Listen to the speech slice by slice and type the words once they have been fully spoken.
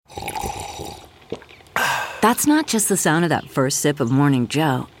That's not just the sound of that first sip of Morning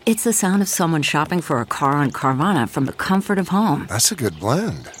Joe. It's the sound of someone shopping for a car on Carvana from the comfort of home. That's a good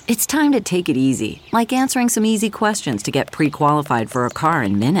blend. It's time to take it easy, like answering some easy questions to get pre-qualified for a car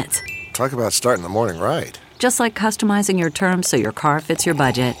in minutes. Talk about starting the morning right. Just like customizing your terms so your car fits your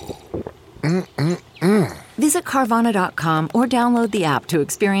budget. Visit Carvana.com or download the app to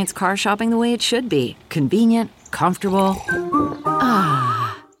experience car shopping the way it should be. Convenient, comfortable. Ah.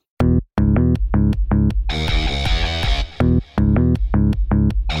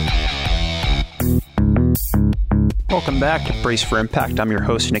 Welcome back to Brace for Impact. I'm your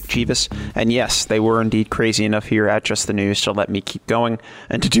host, Nick Jeeves. And yes, they were indeed crazy enough here at Just the News to let me keep going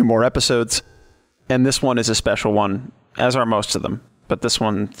and to do more episodes. And this one is a special one, as are most of them. But this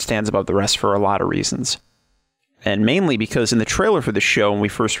one stands above the rest for a lot of reasons. And mainly because in the trailer for the show, when we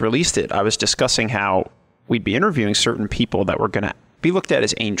first released it, I was discussing how we'd be interviewing certain people that were going to be looked at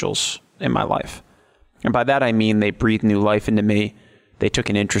as angels in my life. And by that, I mean they breathed new life into me. They took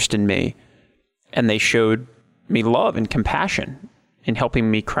an interest in me. And they showed me love and compassion in helping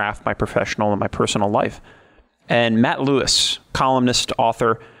me craft my professional and my personal life. And Matt Lewis, columnist,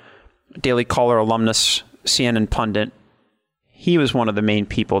 author, Daily Caller alumnus, CNN pundit, he was one of the main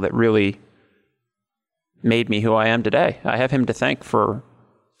people that really made me who I am today. I have him to thank for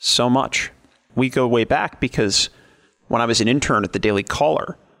so much. We go way back because when I was an intern at the Daily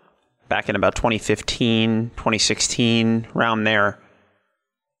Caller, back in about 2015, 2016, around there,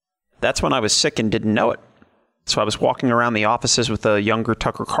 that's when I was sick and didn't know it. So I was walking around the offices with a younger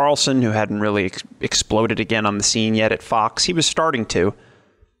Tucker Carlson who hadn't really exploded again on the scene yet at Fox. He was starting to,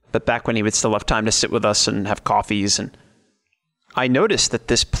 but back when he would still have time to sit with us and have coffees. And I noticed that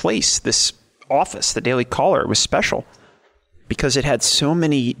this place, this office, the Daily Caller, was special because it had so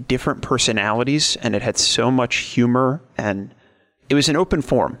many different personalities and it had so much humor, and it was an open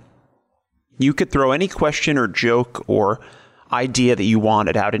forum. You could throw any question or joke or idea that you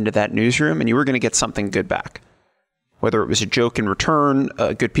wanted out into that newsroom and you were going to get something good back. Whether it was a joke in return,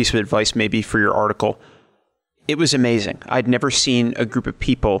 a good piece of advice maybe for your article. It was amazing. I'd never seen a group of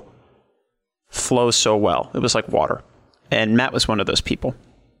people flow so well. It was like water. And Matt was one of those people.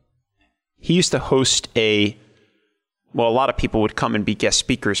 He used to host a lot of people would come and be guest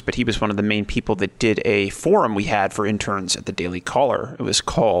speakers, but he was one of the main people that did a forum we had for interns at the Daily Caller. It was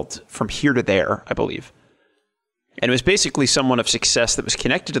called From Here to There, I believe. And it was basically someone of success that was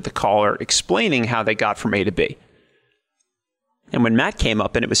connected to the Caller explaining how they got from A to B. And when Matt came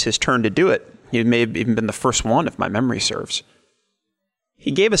up and it was his turn to do it, he may have even been the first one if my memory serves.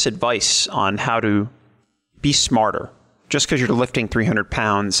 He gave us advice on how to be smarter. Just because you're lifting 300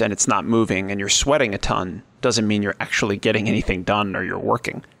 pounds and it's not moving and you're sweating a ton doesn't mean you're actually getting anything done or you're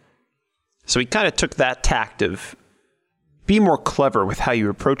working. So he kind of took that tact of be more clever with how you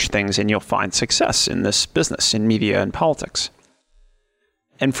approach things and you'll find success in this business, in media and politics.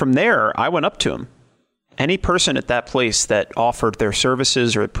 And from there, I went up to him. Any person at that place that offered their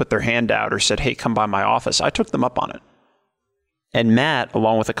services or put their hand out or said, hey, come by my office, I took them up on it. And Matt,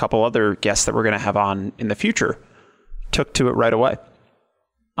 along with a couple other guests that we're going to have on in the future, took to it right away.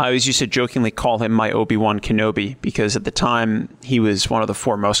 I always used to jokingly call him my Obi-Wan Kenobi because at the time he was one of the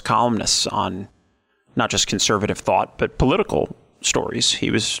foremost columnists on not just conservative thought, but political stories.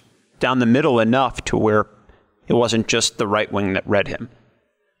 He was down the middle enough to where it wasn't just the right wing that read him.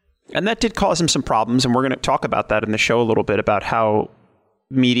 And that did cause him some problems, and we're going to talk about that in the show a little bit, about how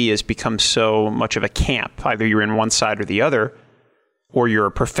media has become so much of a camp. Either you're in one side or the other, or you're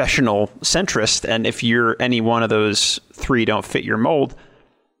a professional centrist, and if you're any one of those three don't fit your mold,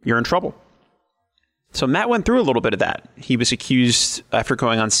 you're in trouble. So Matt went through a little bit of that. He was accused after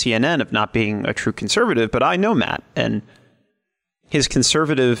going on CNN of not being a true conservative, but I know Matt, and his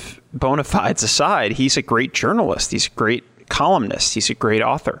conservative bona fides aside, he's a great journalist. He's a great columnist. He's a great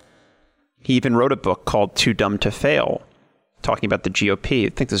author. He even wrote a book called Too Dumb to Fail, talking about the GOP. I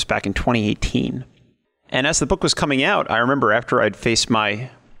think this was back in 2018. And as the book was coming out, I remember after I'd faced my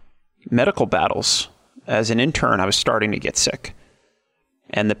medical battles as an intern, I was starting to get sick.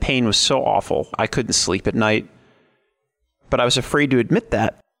 And the pain was so awful, I couldn't sleep at night. But I was afraid to admit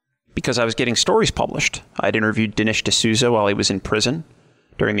that because I was getting stories published. I'd interviewed Dinesh D'Souza while he was in prison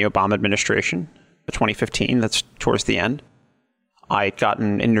during the Obama administration, 2015, that's towards the end. I'd gotten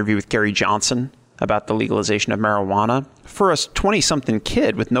an interview with Gary Johnson about the legalization of marijuana. For a 20-something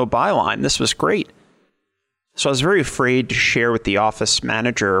kid with no byline, this was great. So I was very afraid to share with the office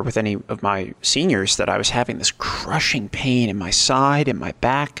manager or with any of my seniors that I was having this crushing pain in my side and my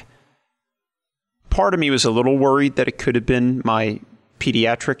back. Part of me was a little worried that it could have been my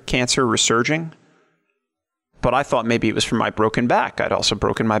pediatric cancer resurging, but I thought maybe it was from my broken back. I'd also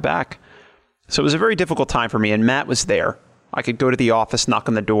broken my back. So it was a very difficult time for me, and Matt was there. I could go to the office, knock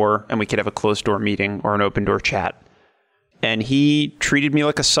on the door, and we could have a closed door meeting or an open door chat. And he treated me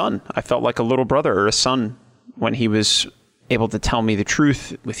like a son. I felt like a little brother or a son when he was able to tell me the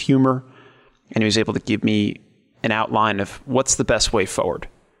truth with humor, and he was able to give me an outline of what's the best way forward.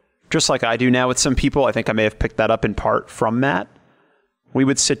 Just like I do now with some people, I think I may have picked that up in part from Matt. We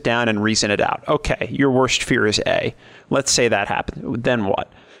would sit down and reason it out. Okay, your worst fear is A. Let's say that happened. Then what?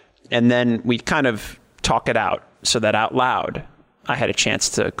 And then we'd kind of talk it out so that out loud, I had a chance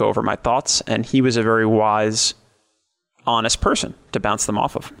to go over my thoughts. And he was a very wise, honest person to bounce them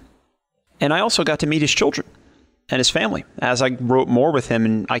off of. And I also got to meet his children and his family. As I wrote more with him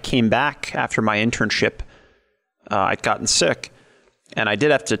and I came back after my internship, I'd gotten sick. And I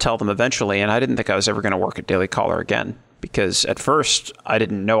did have to tell them eventually, and I didn't think I was ever going to work at Daily Caller again. Because at first, I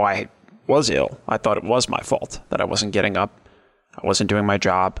didn't know I was ill. I thought it was my fault that I wasn't getting up. I wasn't doing my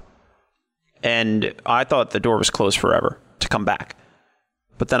job. And I thought the door was closed forever to come back.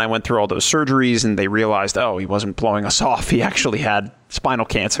 But then I went through all those surgeries and they realized, oh, he wasn't blowing us off. He actually had spinal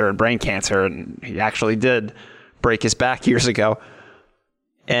cancer and brain cancer, and he actually did break his back years ago.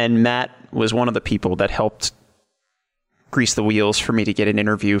 And Matt was one of the people that helped grease the wheels for me to get an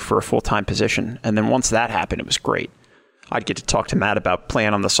interview for a full-time position. And then once that happened, it was great. I'd get to talk to Matt about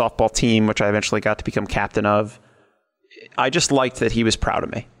playing on the softball team, which I eventually got to become captain of. I just liked that he was proud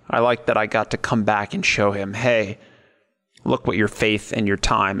of me. I liked that I got to come back and show him, hey, look what your faith and your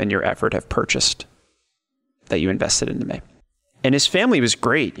time and your effort have purchased that you invested into me. And his family was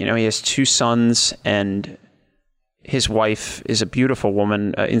great. You know, he has 2 sons, and his wife is a beautiful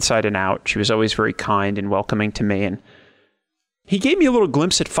woman inside and out. She was always very kind and welcoming to me. And he gave me a little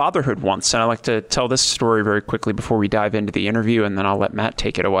glimpse at fatherhood once, and I'd like to tell this story very quickly before we dive into the interview, and then I'll let Matt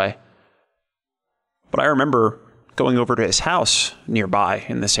take it away. But I remember going over to his house nearby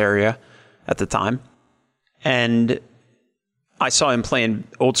in this area at the time, and I saw him playing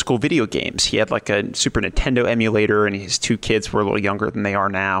old school video games. He had like a Super Nintendo emulator, and his 2 kids were a little younger than they are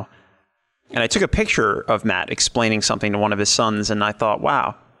now. And I took a picture of Matt explaining something to one of his sons, and I thought,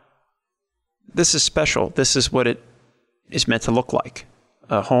 wow, this is special. This is what it is meant to look like.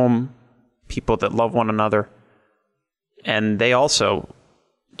 A home, people that love one another. And they also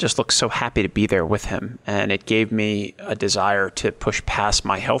just look so happy to be there with him. And it gave me a desire to push past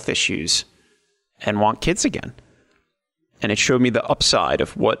my health issues and want kids again. And it showed me the upside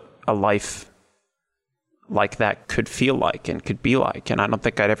of what a life like that could feel like and could be like. And I don't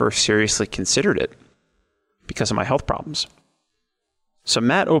think I'd ever seriously considered it because of my health problems. So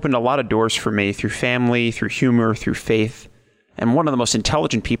Matt opened a lot of doors for me through family, through humor, through faith, and one of the most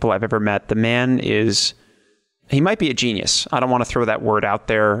intelligent people I've ever met. The man he might be a genius. I don't want to throw that word out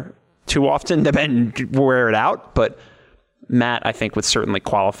there too often to then wear it out, but Matt, I think, would certainly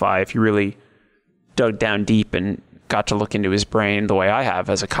qualify if you really dug down deep and got to look into his brain the way I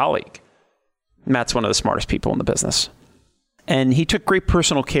have as a colleague. Matt's one of the smartest people in the business. And he took great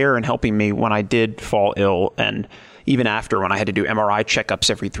personal care in helping me when I did fall ill, and even after, when I had to do MRI checkups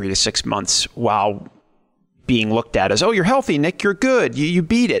every 3 to 6 months while being looked at as, oh, you're healthy, Nick, you're good, you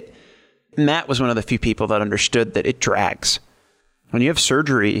beat it. Matt was one of the few people that understood that it drags. When you have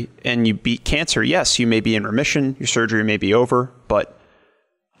surgery and you beat cancer, yes, you may be in remission, your surgery may be over, but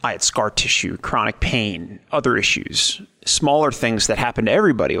I had scar tissue, chronic pain, other issues, smaller things that happen to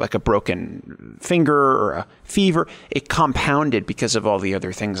everybody, like a broken finger or a fever. It compounded because of all the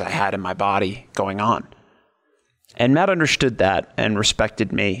other things I had in my body going on. And Matt understood that and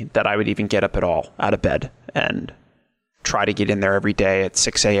respected me, that I would even get up at all out of bed and try to get in there every day at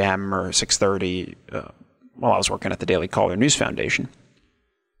 6 a.m. or 6:30 while I was working at the Daily Caller News Foundation.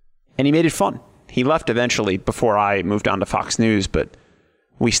 And he made it fun. He left eventually before I moved on to Fox News, but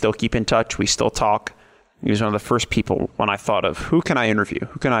we still keep in touch. We still talk. He was one of the first people when I thought of who can I interview?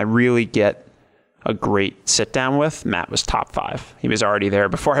 Who can I really get a great sit down with? Matt was top 5. He was already there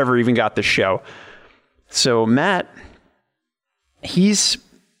before I ever even got the show. So Matt, he's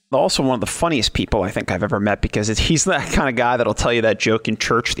also one of the funniest people I think I've ever met, because he's that kind of guy that'll tell you that joke in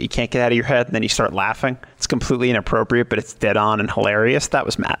church that you can't get out of your head, and then you start laughing. It's completely inappropriate, but it's dead on and hilarious. That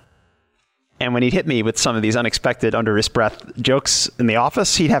was Matt. And when he'd hit me with some of these unexpected under his breath jokes in the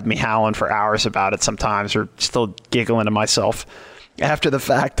office, he'd have me howling for hours about it sometimes, or still giggling to myself after the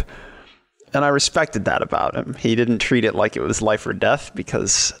fact. And I respected that about him. He didn't treat it like it was life or death,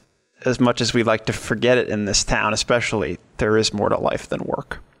 because as much as we like to forget it in this town, especially, there is more to life than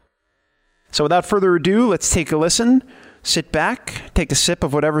work. So without further ado, let's take a listen, sit back, take a sip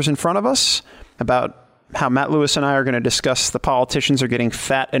of whatever's in front of us about how Matt Lewis and I are going to discuss the politicians are getting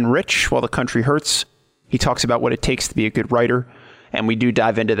fat and rich while the country hurts. He talks about what it takes to be a good writer And we do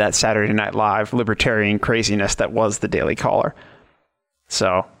dive into that Saturday Night Live libertarian craziness that was the Daily Caller.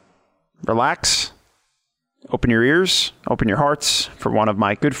 So relax, open your ears, open your hearts for one of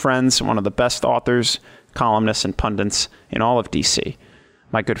my good friends, one of the best authors, columnists, and pundits in all of DC,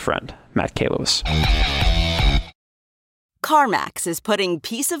 my good friend, Matt K. Lewis. CarMax is putting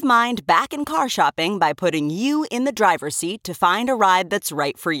peace of mind back in car shopping by putting you in the driver's seat to find a ride that's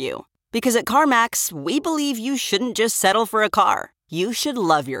right for you. Because at CarMax, we believe you shouldn't just settle for a car. You should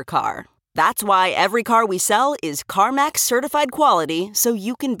love your car. That's why every car we sell is CarMax certified quality, so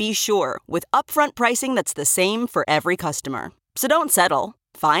you can be sure with upfront pricing that's the same for every customer. So don't settle.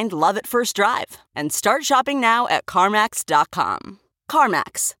 Find love at first drive and start shopping now at CarMax.com.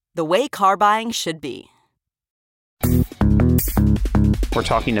 CarMax, the way car buying should be. We're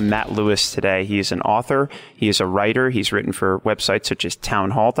talking to Matt Lewis today. He is an author. He is a writer. He's written for websites such as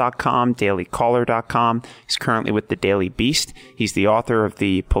townhall.com, dailycaller.com. He's currently with the Daily Beast. He's the author of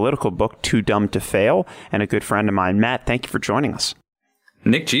the political book, Too Dumb to Fail, and a good friend of mine. Matt, thank you for joining us.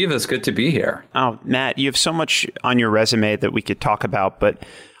 Nick Jivas, good to be here. Oh, Matt, you have so much on your resume that we could talk about, but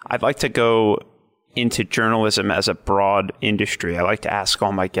I'd like to go into journalism as a broad industry. I like to ask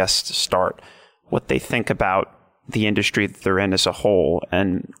all my guests to start what they think about the industry that they're in as a whole.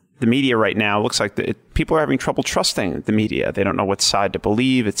 And the media right now looks like people are having trouble trusting the media. They don't know what side to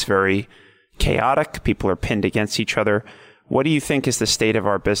believe. It's very chaotic. People are pinned against each other. What do you think is the state of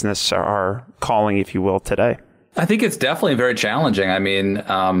our business, our calling, if you will, today? I think it's definitely very challenging. I mean,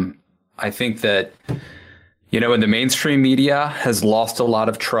 I think that, in the mainstream media has lost a lot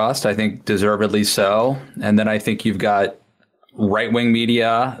of trust, I think deservedly so. And then I think you've got right-wing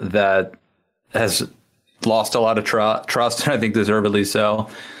media that has lost a lot of trust, and I think deservedly so.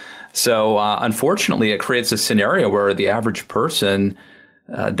 So unfortunately, it creates a scenario where the average person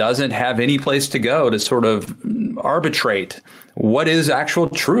doesn't have any place to go to sort of arbitrate what is actual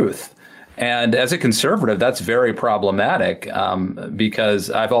truth. And as a conservative, that's very problematic because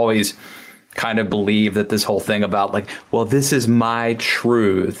I've always kind of believed that this whole thing about this is my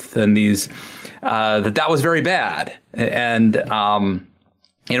truth and that was very bad. And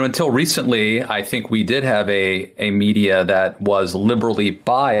until recently, I think we did have a media that was liberally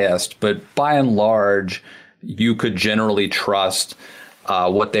biased, but by and large, you could generally trust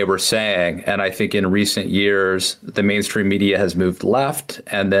what they were saying. And I think in recent years, the mainstream media has moved left.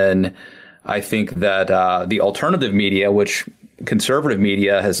 And then I think that the alternative media, which conservative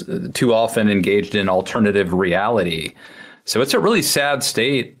media has too often engaged in alternative reality. So it's a really sad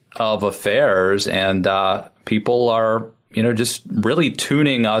state of affairs, and people are just really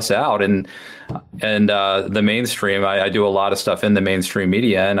tuning us out. And the mainstream, I do a lot of stuff in the mainstream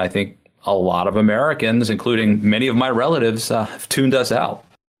media, and I think a lot of Americans, including many of my relatives, have tuned us out.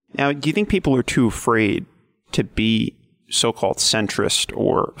 Now, do you think people are too afraid to be so-called centrist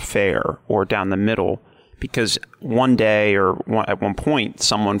or fair or down the middle? Because one day or at one point,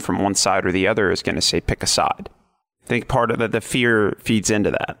 someone from one side or the other is going to say, pick a side. I think part of the fear feeds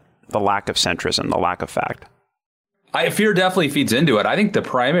into that, the lack of centrism, the lack of fact. Fear definitely feeds into it. I think the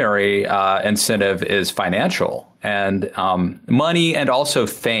primary incentive is financial and money and also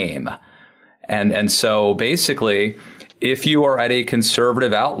fame. And so basically, if you are at a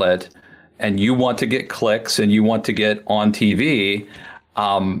conservative outlet and you want to get clicks and you want to get on TV,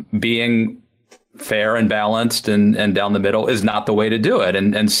 being fair and balanced and down the middle is not the way to do it.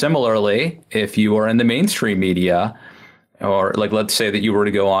 And similarly, if you are in the mainstream media, or let's say that you were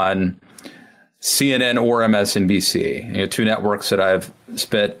to go on CNN or MSNBC, two networks that I've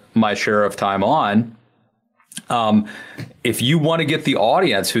spent my share of time on. If you want to get the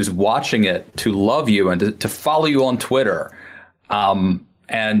audience who's watching it to love you and to follow you on Twitter, and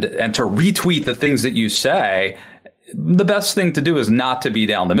to retweet the things that you say, the best thing to do is not to be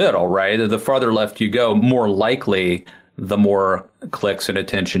down the middle, right? The farther left you go, more likely the more clicks and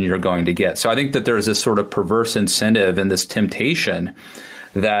attention you're going to get. So I think that there's this sort of perverse incentive and this temptation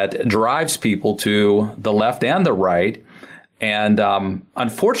that drives people to the left and the right. And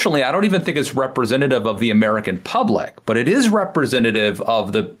unfortunately, I don't even think it's representative of the American public, but it is representative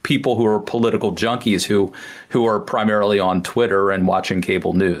of the people who are political junkies who are primarily on Twitter and watching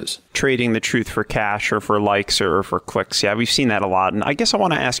cable news. Trading the truth for cash or for likes or for clicks. Yeah, we've seen that a lot. And I guess I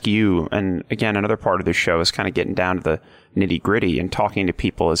want to ask you, and again, another part of the show is kind of getting down to the nitty gritty and talking to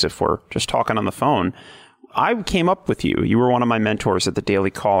people as if we're just talking on the phone. I came up with you. You were one of my mentors at the Daily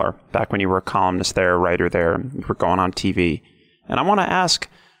Caller back when you were a columnist there, a writer there. You were going on TV. And I want to ask,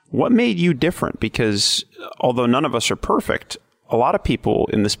 what made you different? Because although none of us are perfect, a lot of people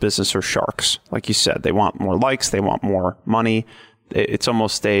in this business are sharks. Like you said, they want more likes, they want more money. It's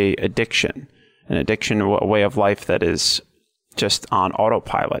almost an addiction, a way of life that is just on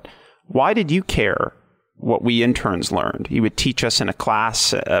autopilot. Why did you care what we interns learned? You would teach us in a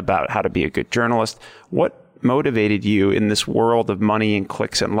class about how to be a good journalist. What motivated you in this world of money and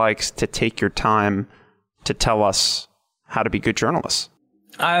clicks and likes to take your time to tell us how to be good journalists?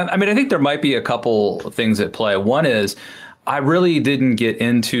 I mean, I think there might be a couple things at play. One is I really didn't get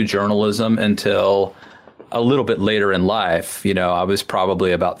into journalism until a little bit later in life. You know, I was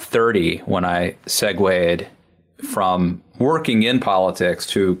probably about 30 when I segued from working in politics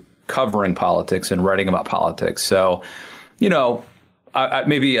to covering politics and writing about politics. So, you know,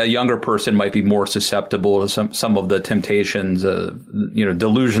 maybe a younger person might be more susceptible to some of the temptations,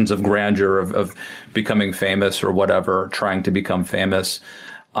 delusions of grandeur of becoming famous or whatever, trying to become famous.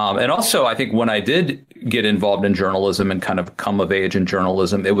 And also, I think when I did get involved in journalism and kind of come of age in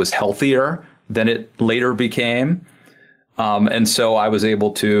journalism, it was healthier than it later became. And so I was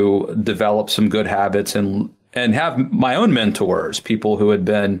able to develop some good habits and have my own mentors, people who had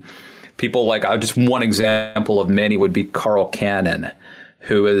been people like, just one example of many would be Carl Cannon,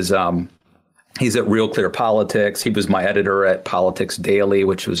 who is, he's at Real Clear Politics. He was my editor at Politics Daily,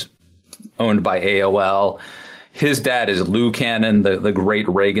 which was owned by AOL. His dad is Lou Cannon, the great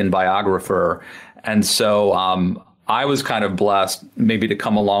Reagan biographer. And so I was kind of blessed maybe to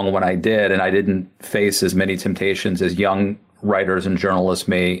come along when I did, and I didn't face as many temptations as young writers and journalists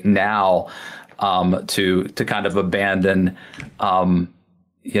may now to kind of abandon that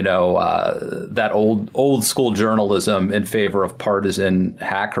old school journalism in favor of partisan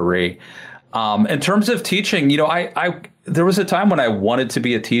hackery. In terms of teaching, there was a time when I wanted to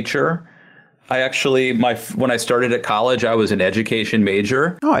be a teacher. When I started at college, I was an education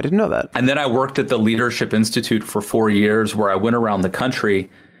major. Oh, I didn't know that. And then I worked at the Leadership Institute for 4 years, where I went around the country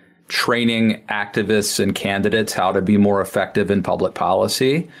training activists and candidates how to be more effective in public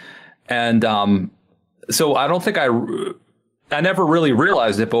policy. And so I don't think I never really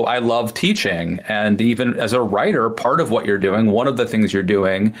realized it, but I love teaching. And even as a writer, part of what you're doing, one of the things you're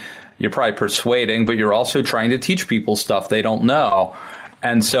doing, you're probably persuading, but you're also trying to teach people stuff they don't know.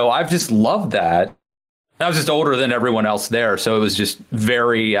 And so I've just loved that. I was just older than everyone else there. So it was just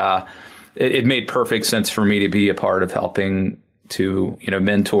very, it made perfect sense for me to be a part of helping to,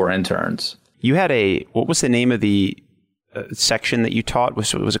 mentor interns. You had what was the name of the section that you taught?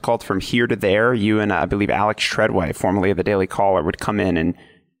 Was it called From Here to There? You and I believe Alex Treadway, formerly of the Daily Caller, would come in, and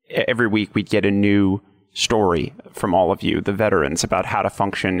every week we'd get a new story from all of you, the veterans, about how to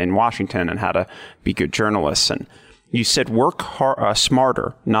function in Washington and how to be good journalists. And you said work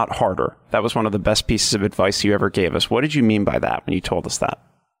smarter, not harder. That was one of the best pieces of advice you ever gave us. What did you mean by that when you told us that?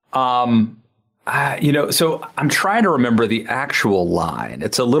 So I'm trying to remember the actual line.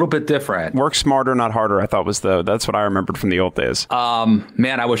 It's a little bit different. Work smarter, not harder, I thought that's what I remembered from the old days.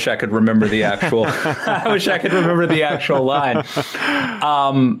 Man, I wish I could remember the actual, line.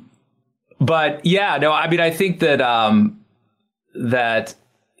 But yeah, no, I mean, I think that, that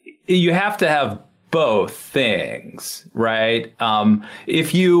you have to have both things, right?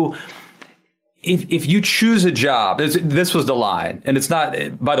 If you choose a job, this was the line, and it's not,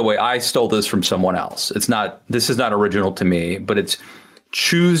 by the way, I stole this from someone else. This is not original to me, but it's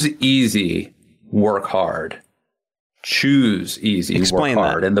choose easy, work hard. Choose easy, Explain work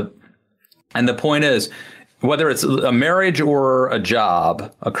hard. That. And the point is, whether it's a marriage or a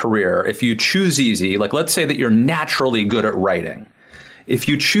job, a career, if you choose easy, like let's say that you're naturally good at writing. If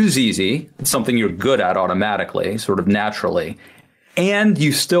you choose easy, it's something you're good at automatically, sort of naturally, and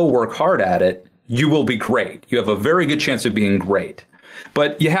you still work hard at it, you will be great. You have a very good chance of being great.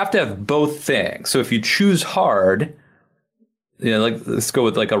 But you have to have both things. So if you choose hard, let's go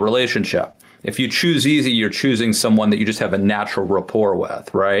with like a relationship. If you choose easy, you're choosing someone that you just have a natural rapport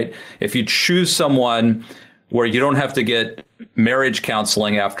with, right? If you choose someone where you don't have to get marriage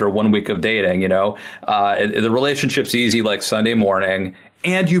counseling after 1 week of dating, the relationship's easy like Sunday morning,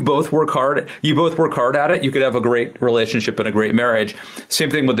 and you both work hard at it, you could have a great relationship and a great marriage.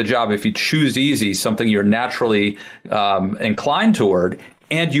 Same thing with the job. If you choose easy, something you're naturally inclined toward,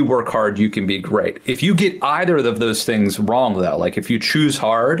 and you work hard, you can be great. If you get either of those things wrong, though, like if you choose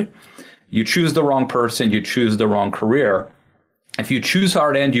hard, you choose the wrong person, you choose the wrong career. If you choose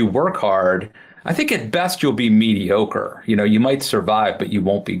hard and you work hard, I think at best you'll be mediocre. You might survive, but you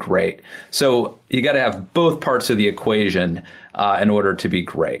won't be great. So you got to have both parts of the equation in order to be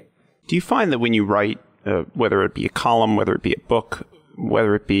great. Do you find that when you write, whether it be a column, whether it be a book,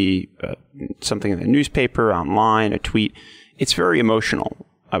 whether it be something in the newspaper, online, a tweet, it's very emotional,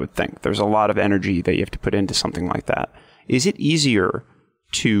 I would think. There's a lot of energy that you have to put into something like that. Is it easier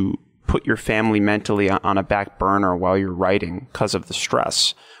to put your family mentally on a back burner while you're writing because of the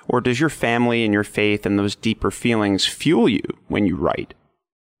stress? Or does your family and your faith and those deeper feelings fuel you when you write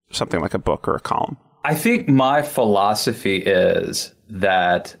something like a book or a column? I think my philosophy is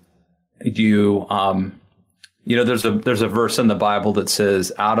that there's a verse in the Bible that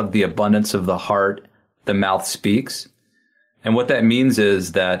says, out of the abundance of the heart, the mouth speaks. And what that means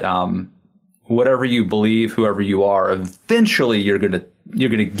is that whatever you believe, whoever you are, eventually you're going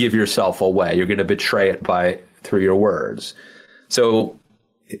to give yourself away. You're going to betray it through your words. So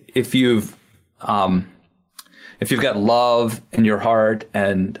if you've got love in your heart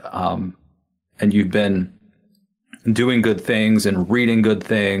and you've been doing good things and reading good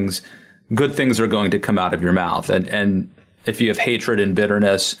things are going to come out of your mouth. And if you have hatred and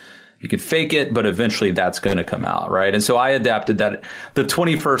bitterness, you could fake it, but eventually that's going to come out, right? And so I adapted that. The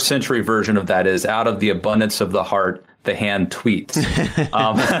 21st century version of that is, out of the abundance of the heart, the hand tweets.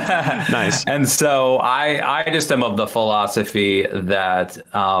 Nice. And so I just am of the philosophy that,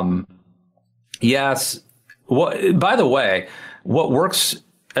 yes, by the way, what works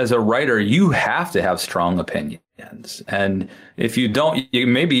as a writer, you have to have strong opinions. And if you don't,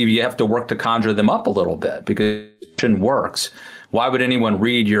 maybe you have to work to conjure them up a little bit, because it works. Why would anyone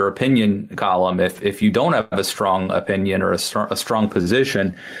read your opinion column if you don't have a strong opinion or a strong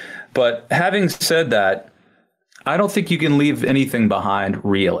position? But having said that, I don't think you can leave anything behind,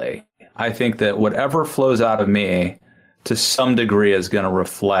 really. I think that whatever flows out of me to some degree is going to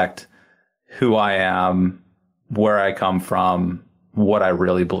reflect who I am, where I come from, what I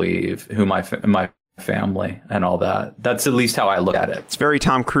really believe, who my family and all that. That's at least how I look at it. It's very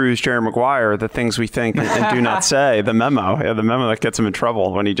Tom Cruise, Jerry Maguire, the things we think and do not say, the memo. Yeah, the memo that gets him in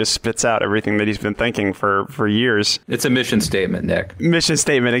trouble when he just spits out everything that he's been thinking for years. It's a mission statement, Nick. Mission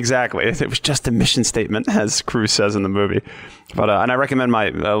statement, exactly. It was just a mission statement, as Cruise says in the movie. But and I recommend my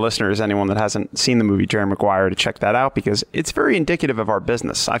listeners, anyone that hasn't seen the movie Jerry Maguire, to check that out, because it's very indicative of our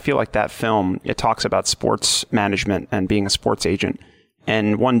business. I feel like that film, it talks about sports management and being a sports agent.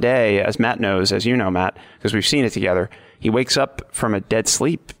 And one day, as Matt knows, as you know, Matt, because we've seen it together, he wakes up from a dead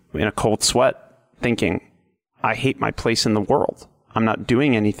sleep in a cold sweat thinking, I hate my place in the world. I'm not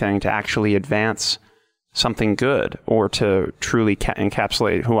doing anything to actually advance something good or to truly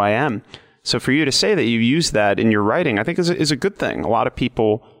encapsulate who I am. So for you to say that you use that in your writing, I think is a good thing. A lot of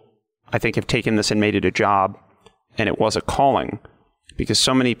people, I think, have taken this and made it a job, and it was a calling, because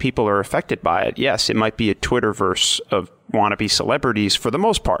so many people are affected by it. Yes, it might be a Twitterverse of wannabe celebrities for the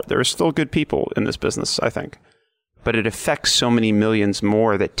most part. There are still good people in this business, I think. But it affects so many millions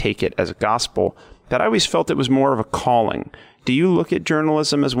more that take it as a gospel that I always felt it was more of a calling. Do you look at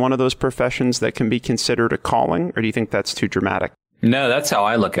journalism as one of those professions that can be considered a calling, or do you think that's too dramatic? No, that's how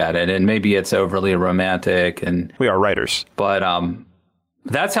I look at it. And maybe it's overly romantic. And we are writers. But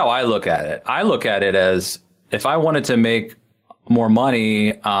that's how I look at it. I look at it as, if I wanted to make more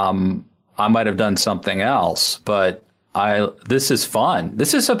money, I might have done something else, but this is fun.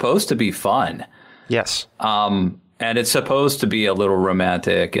 This is supposed to be fun. Yes. And it's supposed to be a little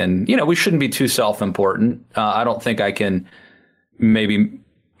romantic, and, we shouldn't be too self-important. I don't think I can't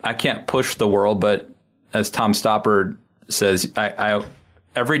push the world, but as Tom Stoppard says, I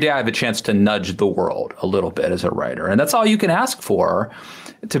every day I have a chance to nudge the world a little bit as a writer. And that's all you can ask for,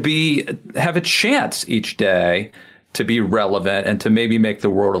 to have a chance each day to be relevant and to maybe make the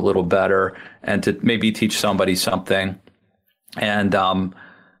world a little better and to maybe teach somebody something. And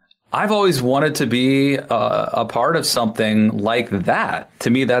I've always wanted to be a part of something like that. To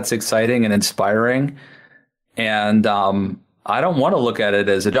me, that's exciting and inspiring. And I don't want to look at it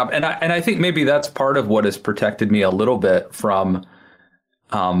as a job. And I think maybe that's part of what has protected me a little bit from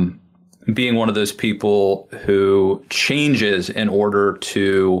being one of those people who changes in order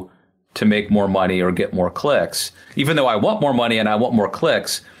to make more money or get more clicks. Even though I want more money and I want more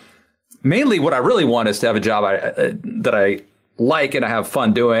clicks, mainly what I really want is to have a job that I like and I have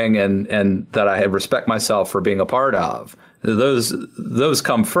fun doing, and that I respect myself for being a part of. Those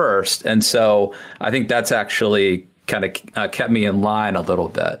come first. And so I think that's actually kind of kept me in line a little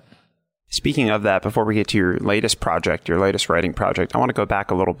bit. Speaking of that, before we get to your latest project, your latest writing project, I want to go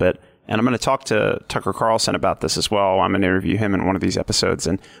back a little bit. And I'm going to talk to Tucker Carlson about this as well. I'm going to interview him in one of these episodes.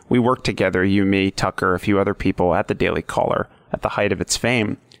 And we worked together, you, me, Tucker, a few other people, at the Daily Caller at the height of its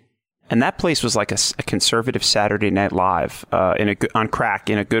fame. And that place was like a conservative Saturday Night Live on crack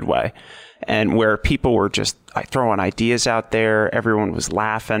in a good way. And where people were just throwing ideas out there. Everyone was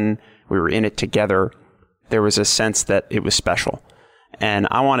laughing. We were in it together. There was a sense that it was special. And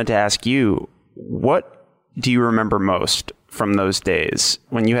I wanted to ask you, what do you remember most from those days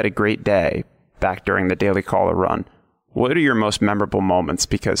when you had a great day back during the Daily Caller run? What are your most memorable moments?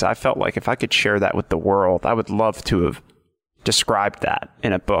 Because I felt like if I could share that with the world, I would love to have described that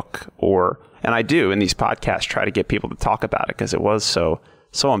in a book, and I do in these podcasts, try to get people to talk about it because it was so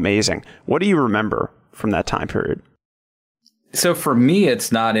amazing. What do you remember from that time period? So for me,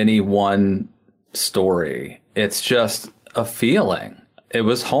 it's not any one story. It's just a feeling. It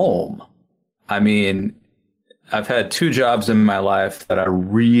was home. I mean, I've had 2 jobs in my life that I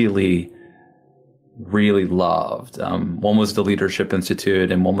really, really loved. One was the Leadership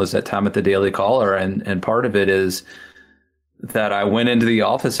Institute, and one was that time at the Daily Caller. And part of it is that I went into the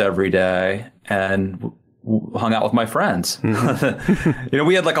office every day and hung out with my friends. Mm-hmm.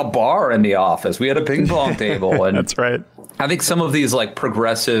 We had like a bar in the office. We had a ping pong table. And that's right. I think some of these like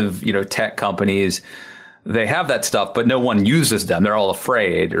progressive, tech companies, they have that stuff, but no one uses them. They're all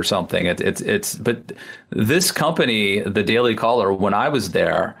afraid or something. But this company, the Daily Caller, when I was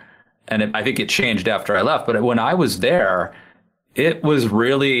there, and I think it changed after I left, but when I was there, it was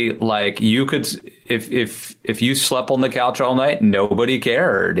really like you could, if you slept on the couch all night, nobody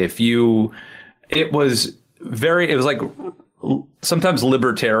cared. It was like sometimes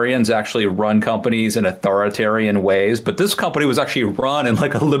libertarians actually run companies in authoritarian ways, but this company was actually run in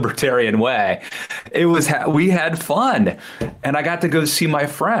like a libertarian way. We had fun, and I got to go see my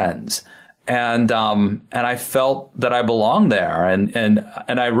friends. And I felt that I belonged there. And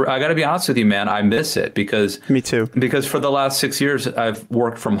I got to be honest with you, man, I miss it because me too. Because for the last 6 years, I've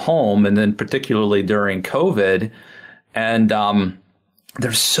worked from home, and then particularly during COVID. And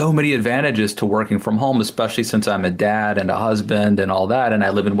there's so many advantages to working from home, especially since I'm a dad and a husband and all that. And I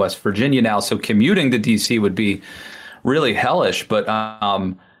live in West Virginia now, so commuting to DC would be really hellish. But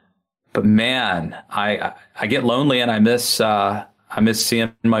man, I get lonely, and I miss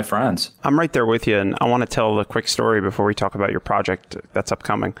seeing my friends. I'm right there with you. And I want to tell a quick story before we talk about your project that's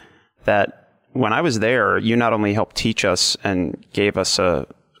upcoming. That when I was there, you not only helped teach us and gave us a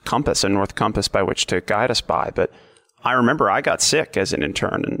compass, a North Compass by which to guide us by, but I remember I got sick as an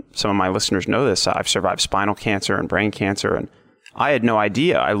intern. And some of my listeners know this. I've survived spinal cancer and brain cancer. And I had no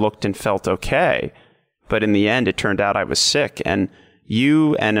idea. I looked and felt okay. But in the end, it turned out I was sick. And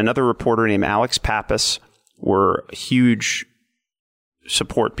you and another reporter named Alex Pappas were huge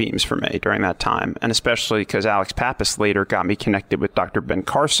support beams for me during that time. And especially because Alex Pappas later got me connected with Dr. Ben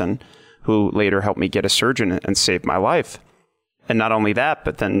Carson, who later helped me get a surgeon and save my life. And not only that,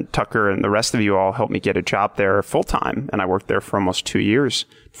 but then Tucker and the rest of you all helped me get a job there full time. And I worked there for almost 2 years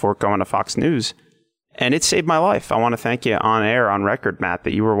before going to Fox News. And it saved my life. I want to thank you on air, on record, Matt,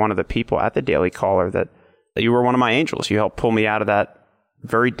 that you were one of the people at the Daily Caller, that you were one of my angels. You helped pull me out of that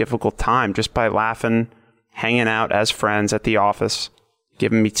very difficult time just by laughing, hanging out as friends at the office,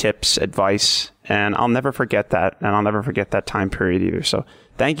 giving me tips, advice, and I'll never forget that. And I'll never forget that time period either. So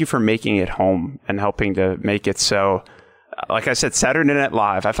thank you for making it home and helping to make it so, like I said, Saturday Night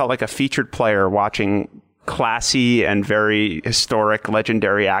Live, I felt like a featured player watching classy and very historic,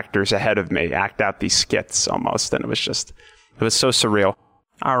 legendary actors ahead of me act out these skits almost. And it was so surreal.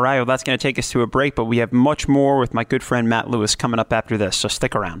 All right, well, that's going to take us to a break, but we have much more with my good friend Matt Lewis coming up after this, so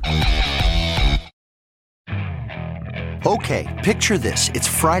stick around. Okay, picture this. It's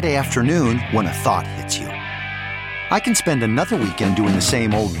Friday afternoon when a thought hits you. I can spend another weekend doing the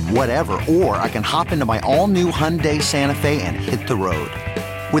same old whatever, or I can hop into my all-new Hyundai Santa Fe and hit the road.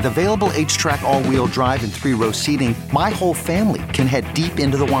 With available H-Track all-wheel drive and 3-row seating, my whole family can head deep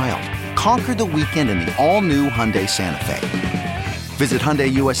into the wild. Conquer the weekend in the all-new Hyundai Santa Fe. Visit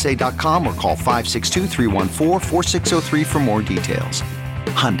HyundaiUSA.com or call 562-314-4603 for more details.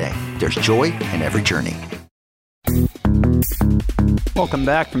 Hyundai, there's joy in every journey. Welcome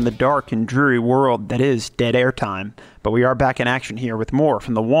back from the dark and dreary world that is dead air time. But we are back in action here with more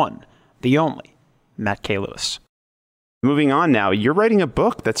from the one, the only, Matt K. Lewis. Moving on now, you're writing a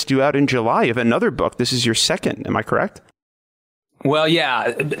book that's due out in July. You have another book. This is your second. Am I correct? Well,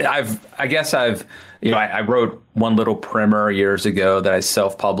 yeah, I wrote one little primer years ago that I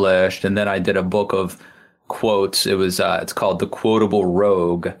self-published, and then I did a book of quotes. It's called The Quotable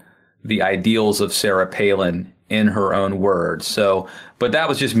Rogue, The Ideals of Sarah Palin in Her Own Words. So, but that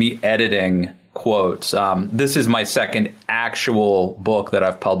was just me editing quotes. This is my second actual book that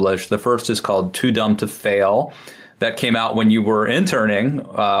I've published. The first is called Too Dumb to Fail. That came out when you were interning,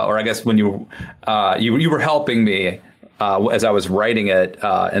 or I guess when you were helping me as I was writing it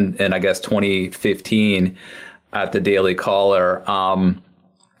in I guess 2015 at the Daily Caller.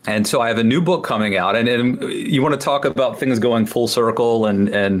 And so I have a new book coming out, and you want to talk about things going full circle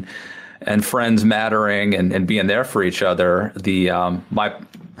and friends mattering and being there for each other. The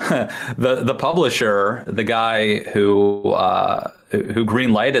publisher, the guy who who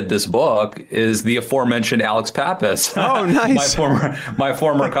greenlighted this book is the aforementioned Alex Pappas. Oh, nice. my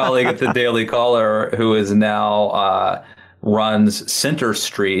former colleague at the Daily Caller, who is now runs Center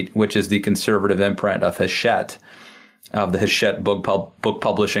Street, which is the conservative imprint of Hachette, of the Hachette book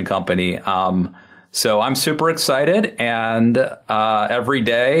publishing company. So I'm super excited, and every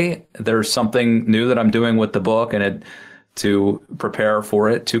day there's something new that I'm doing with the book, and to prepare for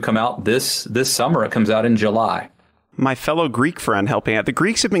it to come out this summer. It comes out in July. My fellow Greek friend helping out. The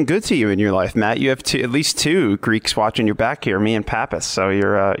Greeks have been good to you in your life, Matt. You have at least two Greeks watching your back here, me and Pappas. So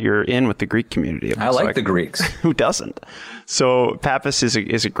you're in with the Greek community. I like the Greeks. Who doesn't? So Pappas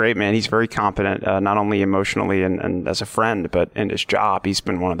is a great man. He's very competent, not only emotionally and as a friend, but in his job. He's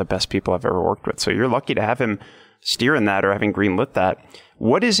been one of the best people I've ever worked with. So you're lucky to have him steering that or having greenlit that.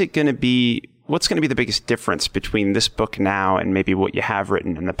 What is it going to be? What's going to be the biggest difference between this book now and maybe what you have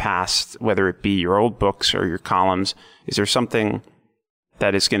written in the past, whether it be your old books or your columns? Is there something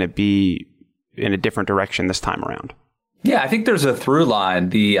that is going to be in a different direction this time around? Yeah, I think there's a through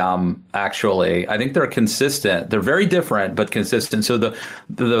line. Actually, I think they're consistent. They're very different, but consistent. So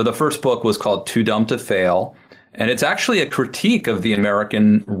the first book was called Too Dumb to Fail. And it's actually a critique of the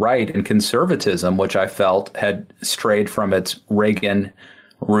American right and conservatism, which I felt had strayed from its Reagan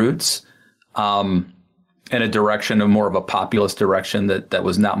roots. In a direction of more of a populist direction that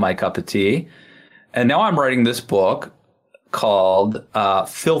was not my cup of tea. And now I'm writing this book called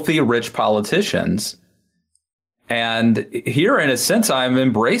Filthy Rich Politicians. And here, in a sense, I'm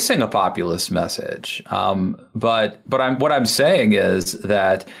embracing a populist message. But what I'm saying is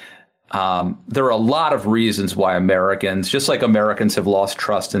that there are a lot of reasons why Americans, just like Americans have lost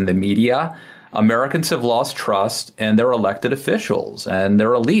trust in the media, Americans have lost trust in their elected officials and their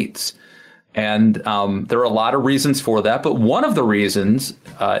elites. And there are a lot of reasons for that. But one of the reasons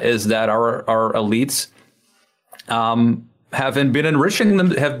is that our elites have been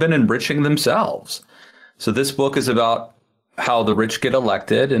enriching themselves. So this book is about how the rich get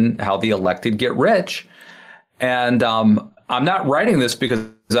elected and how the elected get rich. And I'm not writing this because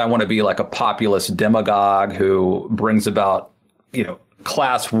I want to be like a populist demagogue who brings about,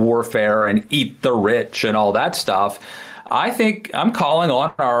 class warfare and eat the rich and all that stuff. I think I'm calling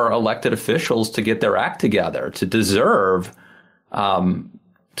on our elected officials to get their act together, to deserve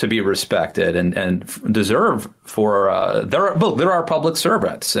to be respected and deserve for they're our public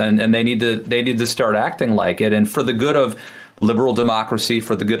servants, and they need to start acting like it. And for the good of liberal democracy,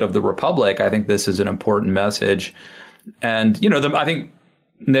 for the good of the republic, I think this is an important message. And I think,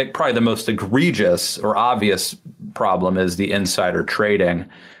 Nick, probably the most egregious or obvious problem is the insider trading,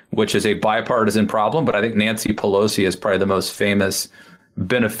 which is a bipartisan problem. But I think Nancy Pelosi is probably the most famous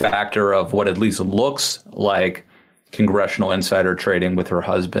benefactor of what at least looks like congressional insider trading with her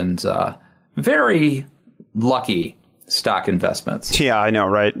husband's very lucky stock investments. Yeah, I know,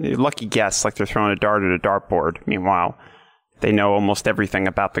 right? Lucky guess, like they're throwing a dart at a dartboard. Meanwhile, they know almost everything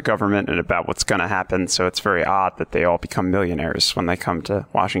about the government and about what's going to happen. So it's very odd that they all become millionaires when they come to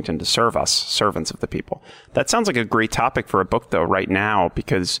Washington to serve us, servants of the people. That sounds like a great topic for a book, though, right now,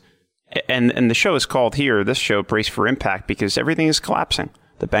 because, and the show is called here, this show, Brace for Impact, because everything is collapsing.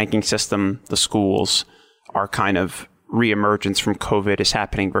 The banking system, the schools, our kind of reemergence from COVID is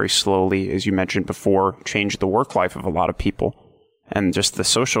happening very slowly, as you mentioned before, changed the work life of a lot of people and just the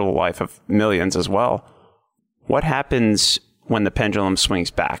social life of millions as well. What happens when the pendulum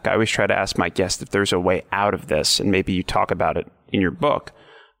swings back? I always try to ask my guests if there's a way out of this, and maybe you talk about it in your book.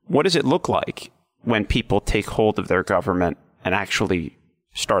 What does it look like when people take hold of their government and actually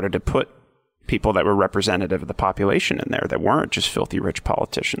started to put people that were representative of the population in there that weren't just filthy rich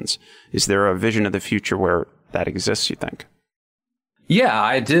politicians? Is there a vision of the future where that exists, you think? Yeah,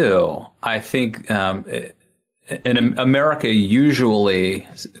 I do. I think America usually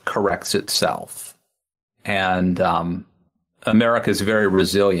corrects itself. And America is very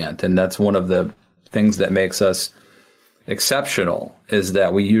resilient, and that's one of the things that makes us exceptional, is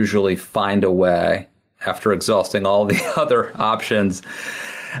that we usually find a way after exhausting all the other options.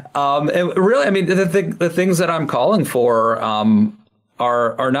 And really, I mean, the things that I'm calling for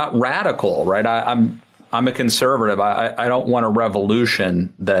are not radical, right? I'm a conservative. I don't want a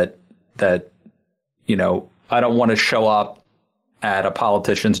revolution that I don't want to show up at a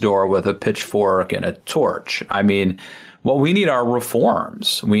politician's door with a pitchfork and a torch. I mean, what we need are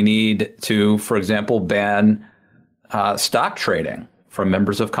reforms. We need to, for example, ban stock trading from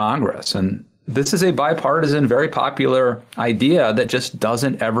members of Congress. And this is a bipartisan, very popular idea that just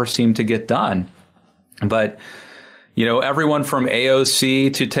doesn't ever seem to get done. But, everyone from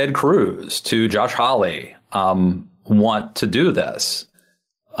AOC to Ted Cruz to Josh Hawley want to do this.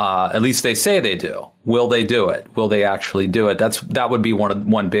 At least they say they do. Will they do it? Will they actually do it? That would be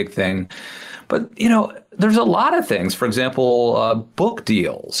one big thing. But, there's a lot of things. For example, book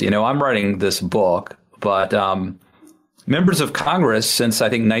deals. I'm writing this book, but members of Congress since I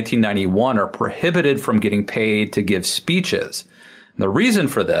think 1991 are prohibited from getting paid to give speeches. And the reason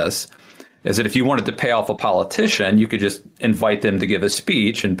for this is that if you wanted to pay off a politician, you could just invite them to give a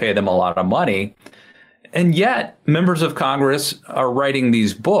speech and pay them a lot of money. And yet members of Congress are writing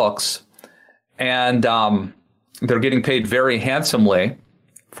these books, and they're getting paid very handsomely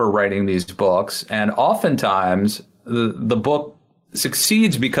for writing these books. And oftentimes the book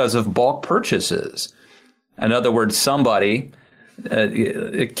succeeds because of bulk purchases. In other words, somebody,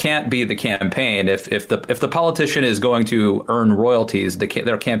 it can't be the campaign. If the politician is going to earn royalties,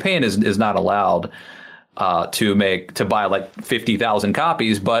 their campaign is not allowed to buy like 50,000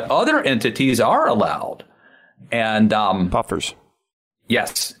 copies, but other entities are allowed. And buffers.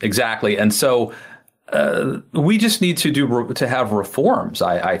 Yes, exactly. And so we just need to have reforms,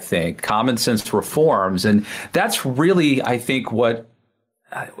 I think, common sense reforms. And that's really, I think, what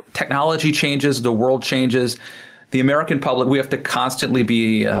technology changes, the world changes. The American public, we have to constantly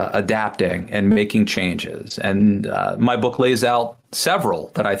be adapting and making changes. And my book lays out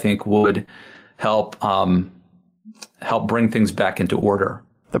several that I think would help bring things back into order.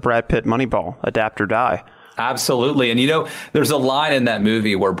 The Brad Pitt Moneyball, adapt or die. Absolutely. And, there's a line in that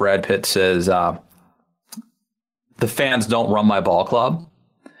movie where Brad Pitt says, the fans don't run my ball club.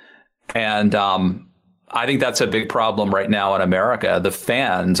 And I think that's a big problem right now in America. The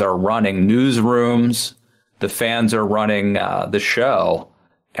fans are running newsrooms. The fans are running the show.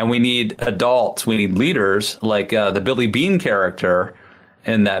 And we need adults. We need leaders like the Billy Beane character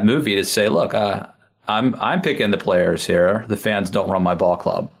in that movie to say, look, I'm picking the players here. The fans don't run my ball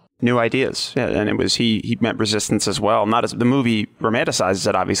club. New ideas. Yeah, and it was he met resistance as well. Not as the movie romanticizes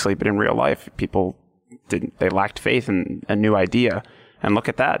it, obviously, but in real life, people they lacked faith in a new idea. And look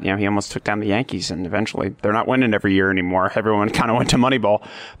at that. He almost took down the Yankees, and eventually they're not winning every year anymore. Everyone kind of went to Moneyball.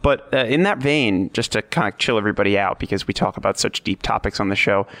 But in that vein, just to kind of chill everybody out, because we talk about such deep topics on the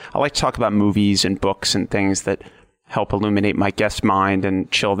show, I like to talk about movies and books and things that help illuminate my guest's mind and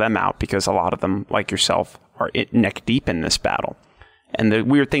chill them out, because a lot of them, like yourself, are neck deep in this battle. And the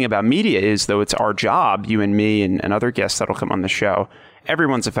weird thing about media is, though it's our job, you and me and other guests that'll come on the show,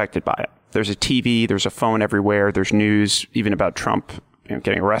 everyone's affected by it. There's a TV, there's a phone everywhere, there's news, even about Trump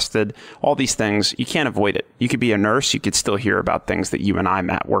getting arrested, all these things. You can't avoid it. You could be a nurse, you could still hear about things that you and I,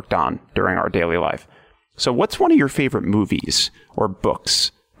 Matt, worked on during our daily life. So what's one of your favorite movies or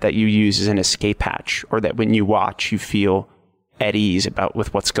books that you use as an escape hatch, or that when you watch, you feel at ease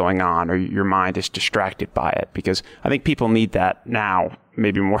with what's going on, or your mind is distracted by it? Because I think people need that now,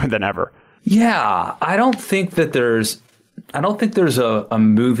 maybe more than ever. Yeah, I don't think there's a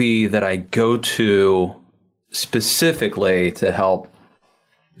movie that I go to specifically to help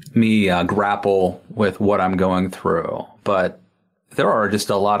me grapple with what I'm going through. But there are just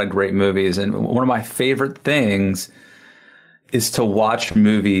a lot of great movies. And one of my favorite things is to watch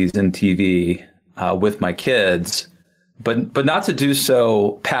movies and TV with my kids, but not to do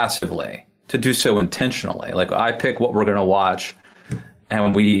so passively, to do so intentionally. Like, I pick what we're going to watch,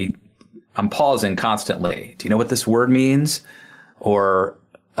 and I'm pausing constantly. Do you know what this word means? Or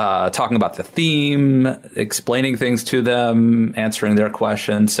talking about the theme, explaining things to them, answering their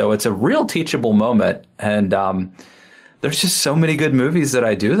questions. So it's a real teachable moment. And there's just so many good movies that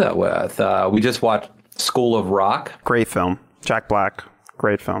I do that with. We just watched School of Rock. Great film. Jack Black.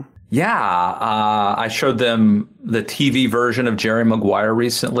 Great film. Yeah. I showed them the TV version of Jerry Maguire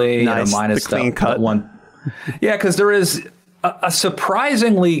recently. Nice. Minus the clean cut one. Yeah, because there is a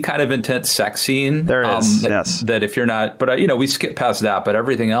surprisingly kind of intense sex scene. There is, yes. That if you're not, but we skipped past that, but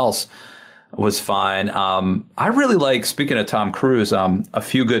everything else was fine. I really like, speaking of Tom Cruise, A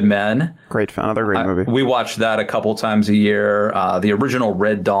Few Good Men. Great film, another great movie. We watch that a couple times a year. The original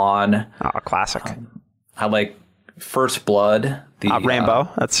Red Dawn. A classic. I like First Blood. Rambo.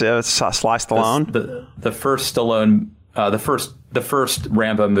 That's Sly Stallone. The first Stallone, the first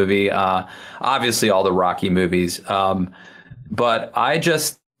Rambo movie. Obviously, all the Rocky movies. But I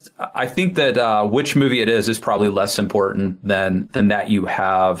think that which movie it is probably less important than that you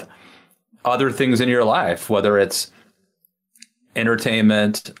have other things in your life, whether it's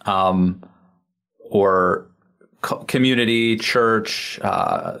entertainment or community, church,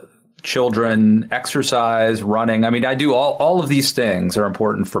 children, exercise, running. I mean, I do all of these things are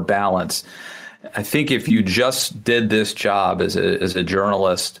important for balance. I think if you just did this job as a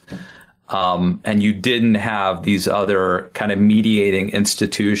journalist, and you didn't have these other kind of mediating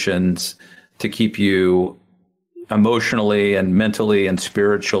institutions to keep you emotionally and mentally and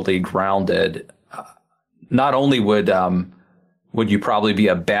spiritually grounded, not only would you probably be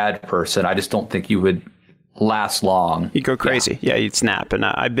a bad person, I just don't think you would last long. You'd go crazy. Yeah, you'd snap. And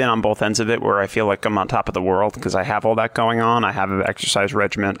I've been on both ends of it where I feel like I'm on top of the world because I have all that going on. I have an exercise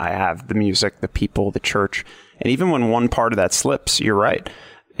regimen. I have the music, the people, the church. And even when one part of that slips, you're right.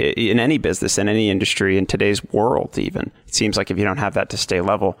 In any business, in any industry, in today's world even, it seems like if you don't have that to stay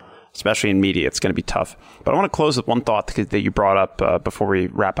level, especially in media, it's going to be tough. But I want to close with one thought that you brought up before we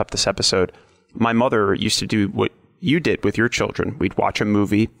wrap up this episode. My mother used to do what you did with your children. We'd watch a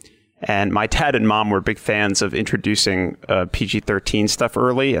movie. And my dad and mom were big fans of introducing PG-13 stuff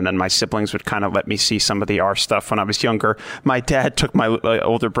early. And then my siblings would kind of let me see some of the R stuff when I was younger. My dad took my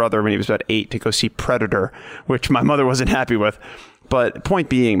older brother when he was about 8 to go see Predator, which my mother wasn't happy with. But point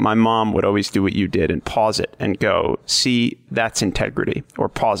being, my mom would always do what you did and pause it and go, see, that's integrity. Or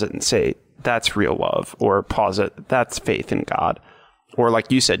pause it and say, that's real love. Or pause it, that's faith in God. Or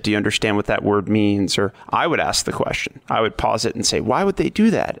like you said, do you understand what that word means? Or I would ask the question. I would pause it and say, why would they do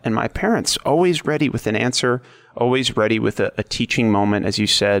that? And my parents, always ready with an answer, always ready with a teaching moment, as you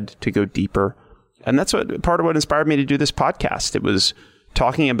said, to go deeper. And that's part of what inspired me to do this podcast. It was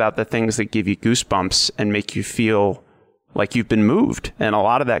talking about the things that give you goosebumps and make you feel like you've been moved. And a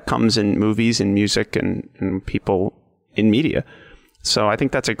lot of that comes in movies and music and people in media. So I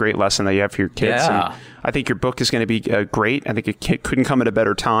think that's a great lesson that you have for your kids. Yeah. And I think your book is going to be great. I think it couldn't come at a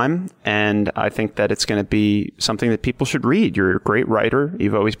better time. And I think that it's going to be something that people should read. You're a great writer.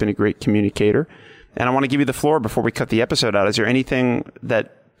 You've always been a great communicator. And I want to give you the floor before we cut the episode out. Is there anything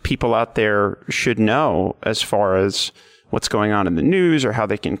that people out there should know as far as what's going on in the news or how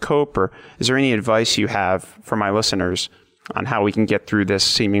they can cope? Or is there any advice you have for my listeners on how we can get through this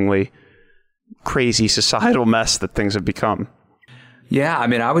seemingly crazy societal mess that things have become? Yeah, I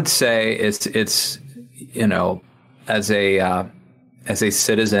mean, I would say it's you know, as a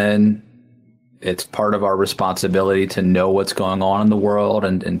citizen, it's part of our responsibility to know what's going on in the world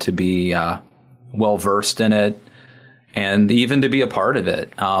and to be well versed in it, and even to be a part of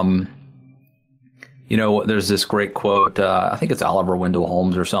it. You know, there's this great quote. I think it's Oliver Wendell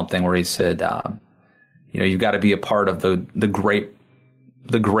Holmes or something, where he said, you know, you've got to be a part of the great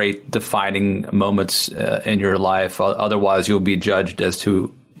defining moments in your life. Otherwise, you'll be judged as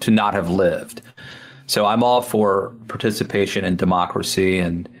to not have lived. So I'm all for participation in democracy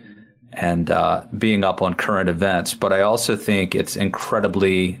and being up on current events. But I also think it's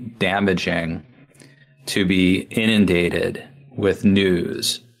incredibly damaging to be inundated with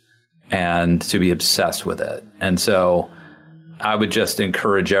news and to be obsessed with it. And so I would just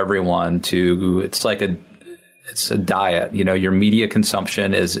encourage everyone it's a diet. You know, your media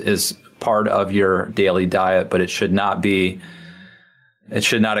consumption is part of your daily diet, but it should not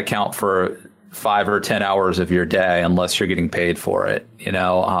account for 5 or 10 hours of your day unless you're getting paid for it. You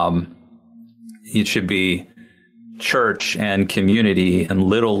know, it should be church and community and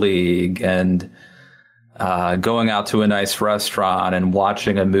little league and going out to a nice restaurant and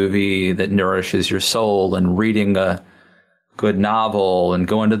watching a movie that nourishes your soul and reading a good novel and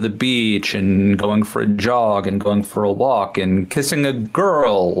going to the beach and going for a jog and going for a walk and kissing a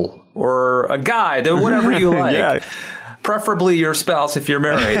girl or a guy, whatever you like. Yeah. Preferably your spouse if you're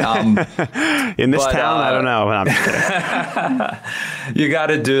married. In this town, I don't know. I'm just kidding. You got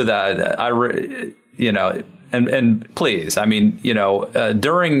to do that. You know, and please, I mean, you know,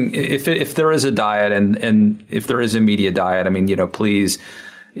 during if there is a diet and if there is a media diet, I mean, you know, please,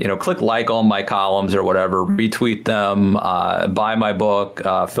 you know, click like on my columns or whatever, retweet them, buy my book,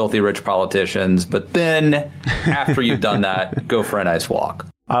 Filthy Rich Politicians. But then after you've done that, go for a nice walk.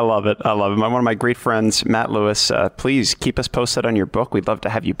 I love it. I love it. One of my great friends, Matt Lewis, please keep us posted on your book. We'd love to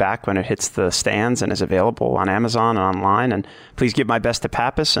have you back when it hits the stands and is available on Amazon and online. And please give my best to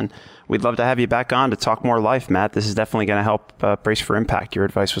Pappas. And we'd love to have you back on to talk more life, Matt. This is definitely going to help Brace for Impact. Your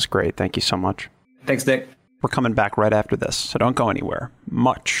advice was great. Thank you so much. Thanks, Nick. We're coming back right after this, so don't go anywhere.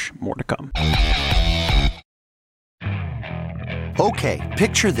 Much more to come. Okay,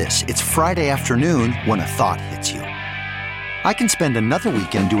 picture this. It's Friday afternoon when a thought hits you. I can spend another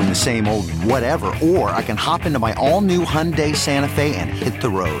weekend doing the same old whatever, or I can hop into my all-new Hyundai Santa Fe and hit the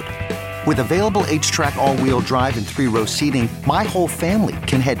road. With available H-Track all-wheel drive and 3-row seating, my whole family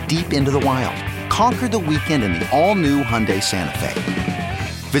can head deep into the wild. Conquer the weekend in the all-new Hyundai Santa Fe.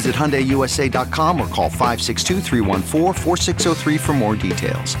 Visit HyundaiUSA.com or call 562-314-4603 for more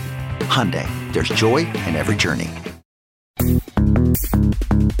details. Hyundai, there's joy in every journey.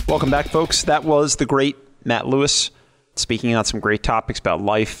 Welcome back, folks. That was the great Matt Lewis speaking on some great topics about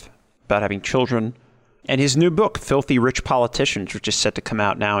life, about having children, and his new book, Filthy Rich Politicians, which is set to come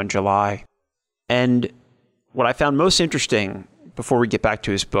out now in July. And what I found most interesting before we get back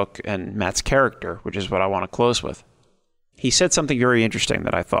to his book and Matt's character, which is what I want to close with. He said something very interesting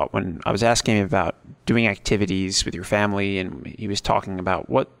that I thought when I was asking him about doing activities with your family, and he was talking about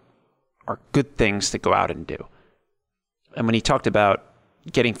what are good things to go out and do. And when he talked about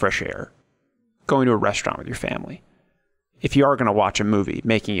getting fresh air, going to a restaurant with your family, if you are going to watch a movie,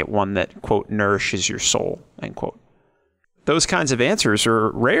 making it one that, quote, nourishes your soul, end quote. Those kinds of answers are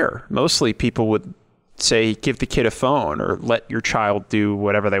rare. Mostly people would say, give the kid a phone or let your child do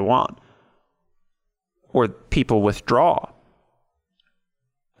whatever they want. Or people withdraw.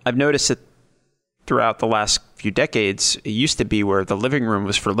 I've noticed that throughout the last few decades, it used to be where the living room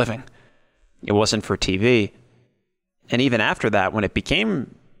was for living. It wasn't for TV. And even after that, when it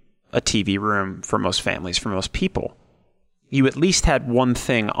became a TV room for most families, for most people, you at least had one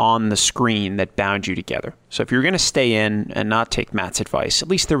thing on the screen that bound you together. So if you're going to stay in and not take Matt's advice, at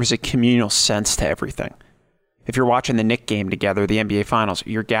least there was a communal sense to everything. If you're watching the Knicks game together, the NBA Finals,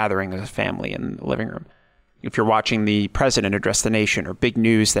 you're gathering as a family in the living room. If you're watching the president address the nation or big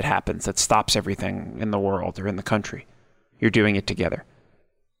news that happens that stops everything in the world or in the country, you're doing it together.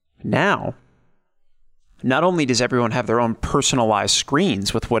 Now, not only does everyone have their own personalized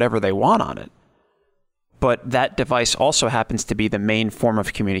screens with whatever they want on it, but that device also happens to be the main form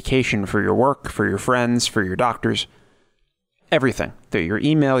of communication for your work, for your friends, for your doctors, everything. Your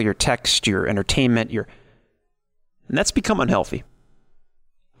email, your text, your entertainment, and that's become unhealthy.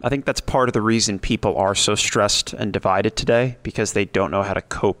 I think that's part of the reason people are so stressed and divided today, because they don't know how to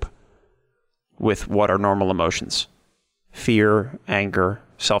cope with what are normal emotions. Fear, anger,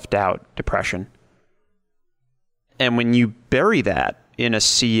 self-doubt, depression. And when you bury that in a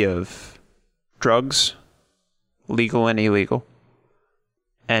sea of drugs, legal and illegal,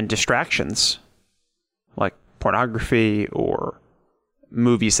 and distractions like pornography or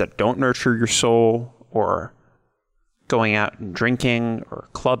movies that don't nurture your soul, or going out and drinking or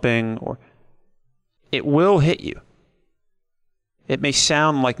clubbing, or it will hit you. It may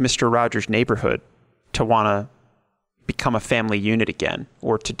sound like Mr. Rogers' Neighborhood to want to become a family unit again,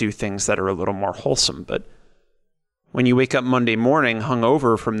 or to do things that are a little more wholesome, but when you wake up Monday morning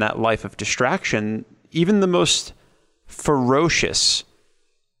hungover from that life of distraction, even the most ferocious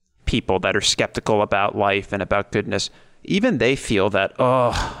people that are skeptical about life and about goodness, even they feel that,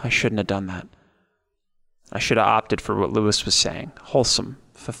 oh, I shouldn't have done that. I should have opted for what Lewis was saying, wholesome,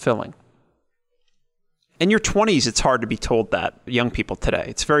 fulfilling. In your 20s, it's hard to be told that, young people today.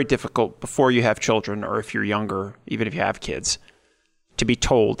 It's very difficult before you have children, or if you're younger, even if you have kids, to be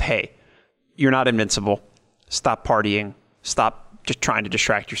told, hey, you're not invincible. Stop partying. Stop just trying to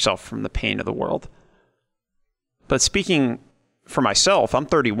distract yourself from the pain of the world. But speaking for myself, I'm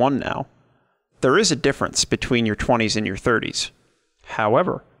 31 now. There is a difference between your 20s and your 30s.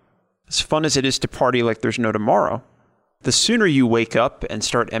 However, as fun as it is to party like there's no tomorrow, the sooner you wake up and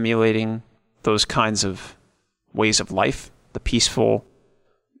start emulating those kinds of ways of life, the peaceful,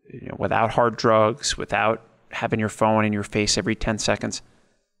 without hard drugs, without having your phone in your face every 10 seconds,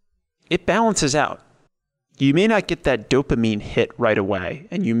 it balances out. You may not get that dopamine hit right away,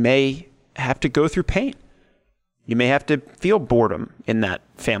 and you may have to go through pain. You may have to feel boredom in that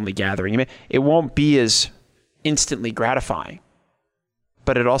family gathering. It won't be as instantly gratifying,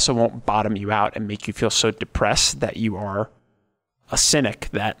 but it also won't bottom you out and make you feel so depressed that you are a cynic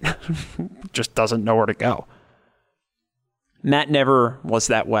that just doesn't know where to go. Matt never was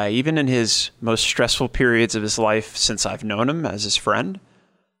that way. Even in his most stressful periods of his life since I've known him as his friend,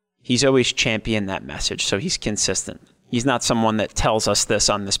 he's always championed that message, so he's consistent. He's not someone that tells us this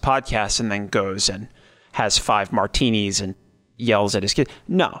on this podcast and then goes and has 5 martinis and yells at his kid.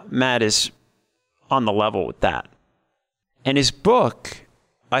 No, Matt is on the level with that. And his book,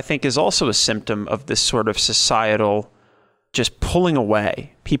 I think, is also a symptom of this sort of societal just pulling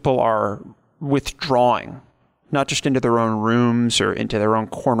away. People are withdrawing, not just into their own rooms or into their own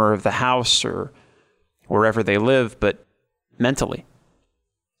corner of the house or wherever they live, but mentally,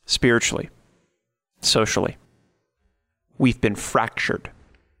 spiritually, socially. We've been fractured.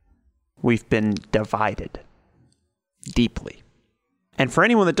 We've been divided deeply. And for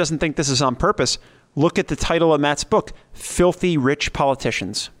anyone that doesn't think this is on purpose, look at the title of Matt's book, Filthy Rich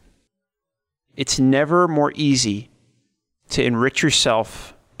Politicians. It's never more easy to enrich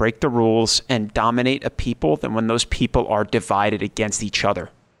yourself, break the rules, and dominate a people than when those people are divided against each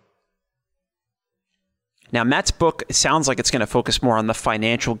other. Now, Matt's book sounds like it's going to focus more on the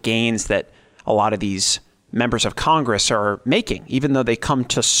financial gains that a lot of these members of Congress are making, even though they come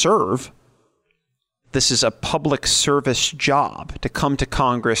to serve. This is a public service job to come to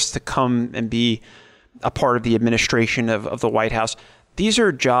Congress, to come and be a part of the administration of the White House. These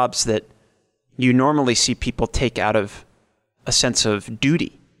are jobs that you normally see people take out of a sense of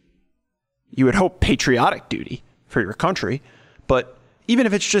duty. You would hope patriotic duty for your country, but even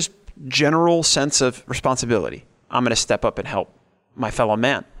if it's just general sense of responsibility, I'm going to step up and help my fellow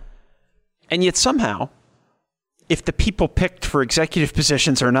man. And yet somehow, if the people picked for executive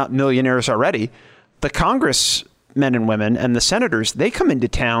positions are not millionaires already, the congressmen and women and the senators, they come into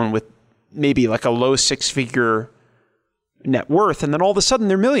town with maybe like a low six-figure net worth, and then all of a sudden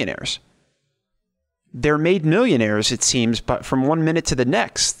they're millionaires. They're made millionaires, it seems, but from one minute to the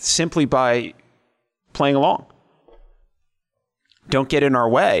next, simply by playing along. Don't get in our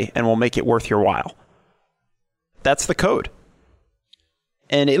way, and we'll make it worth your while. That's the code.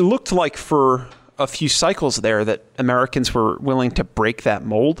 And it looked like for a few cycles there that Americans were willing to break that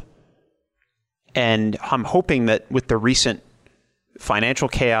mold. And I'm hoping that with the recent financial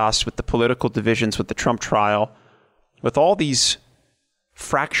chaos, with the political divisions, with the Trump trial, with all these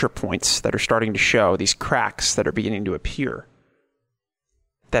fracture points that are starting to show, these cracks that are beginning to appear,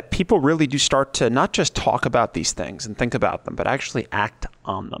 that people really do start to not just talk about these things and think about them, but actually act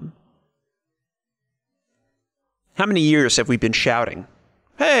on them. How many years have we been shouting,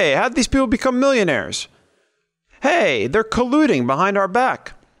 hey, how'd these people become millionaires? Hey, they're colluding behind our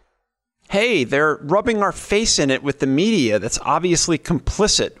back. Hey, they're rubbing our face in it with the media that's obviously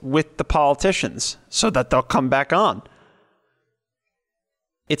complicit with the politicians so that they'll come back on.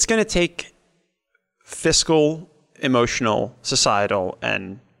 It's going to take fiscal, emotional, societal,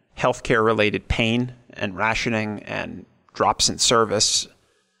 and healthcare-related pain and rationing and drops in service,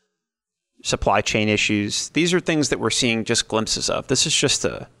 supply chain issues. These are things that we're seeing just glimpses of. This is just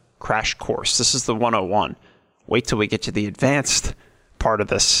a crash course. This is the 101. Wait till we get to the advanced part of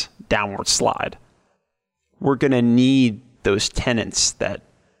this downward slide. We're going to need those tenets that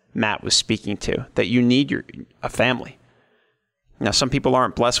Matt was speaking to, that you need a family. Now, some people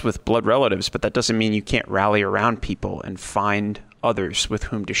aren't blessed with blood relatives, but that doesn't mean you can't rally around people and find others with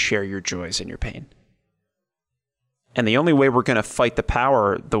whom to share your joys and your pain. And the only way we're going to fight the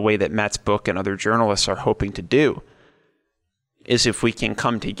power the way that Matt's book and other journalists are hoping to do is if we can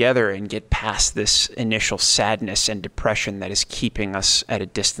come together and get past this initial sadness and depression that is keeping us at a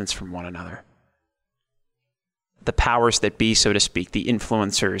distance from one another. The powers that be, so to speak, the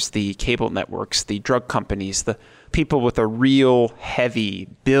influencers, the cable networks, the drug companies, the people with a real heavy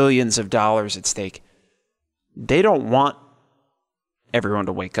billions of dollars at stake, they don't want everyone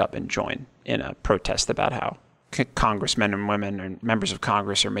to wake up and join in a protest about how congressmen and women and members of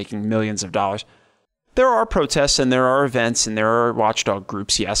Congress are making millions of dollars. There are protests and there are events and there are watchdog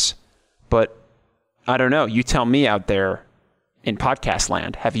groups, yes. But I don't know. You tell me out there in podcast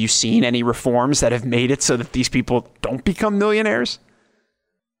land, have you seen any reforms that have made it so that these people don't become millionaires?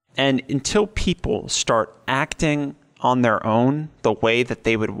 And until people start acting on their own the way that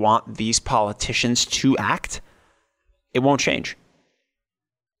they would want these politicians to act, it won't change.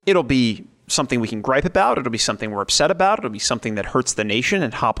 It'll be something we can gripe about. It'll be something we're upset about. It'll be something that hurts the nation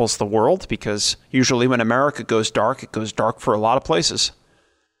and hopples the world, because usually when America goes dark, it goes dark for a lot of places.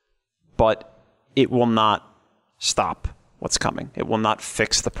 But it will not stop what's coming. It will not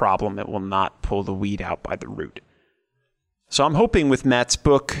fix the problem. It will not pull the weed out by the root. So I'm hoping with Matt's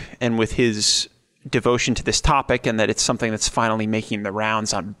book and with his devotion to this topic, and that it's something that's finally making the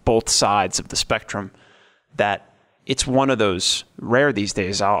rounds on both sides of the spectrum, that it's one of those, rare these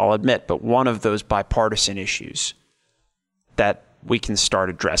days, I'll admit, but one of those bipartisan issues that we can start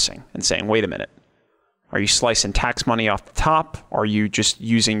addressing and saying, wait a minute, are you slicing tax money off the top? Or are you just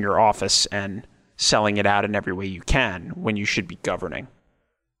using your office and selling it out in every way you can when you should be governing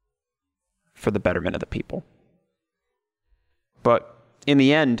for the betterment of the people? But in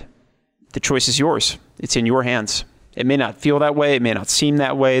the end, the choice is yours. It's in your hands. It may not feel that way. It may not seem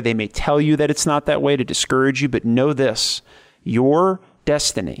that way. They may tell you that it's not that way to discourage you, but know this: your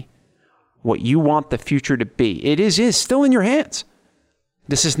destiny, what you want the future to be, it is still in your hands.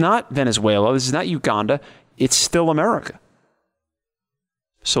 This is not Venezuela. This is not Uganda. It's still America.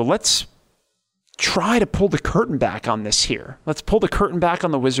 So let's try to pull the curtain back on this here. Let's pull the curtain back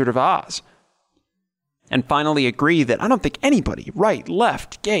on the Wizard of Oz. And finally agree that I don't think anybody, right,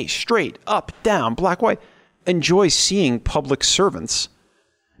 left, gay, straight, up, down, black, white, enjoys seeing public servants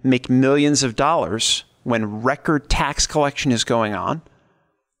make millions of dollars when record tax collection is going on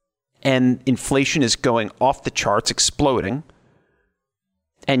and inflation is going off the charts, exploding.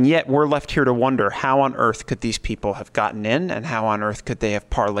 And yet we're left here to wonder, how on earth could these people have gotten in, and how on earth could they have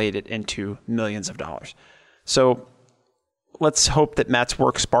parlayed it into millions of dollars? So let's hope that Matt's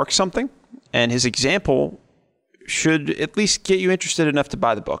work sparks something, and his example should at least get you interested enough to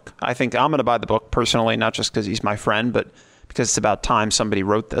buy the book. I think I'm going to buy the book personally, not just because he's my friend, but because it's about time somebody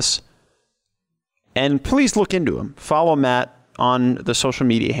wrote this. And please look into him. Follow Matt on the social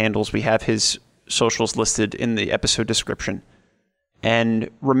media handles. We have his socials listed in the episode description. And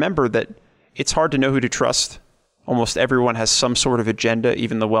remember that it's hard to know who to trust. Almost everyone has some sort of agenda,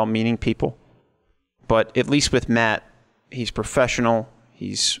 even the well-meaning people. But at least with Matt, he's professional,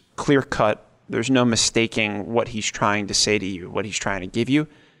 he's clear-cut. There's no mistaking what he's trying to say to you, what he's trying to give you.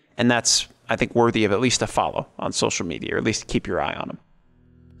 And that's, I think, worthy of at least a follow on social media, or at least keep your eye on him.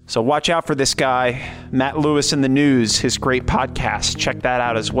 So watch out for this guy, Matt Lewis in the News, his great podcast. Check that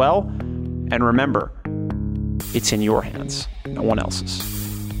out as well. And remember, it's in your hands, no one else's.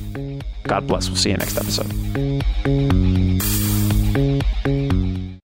 God bless. We'll see you next episode.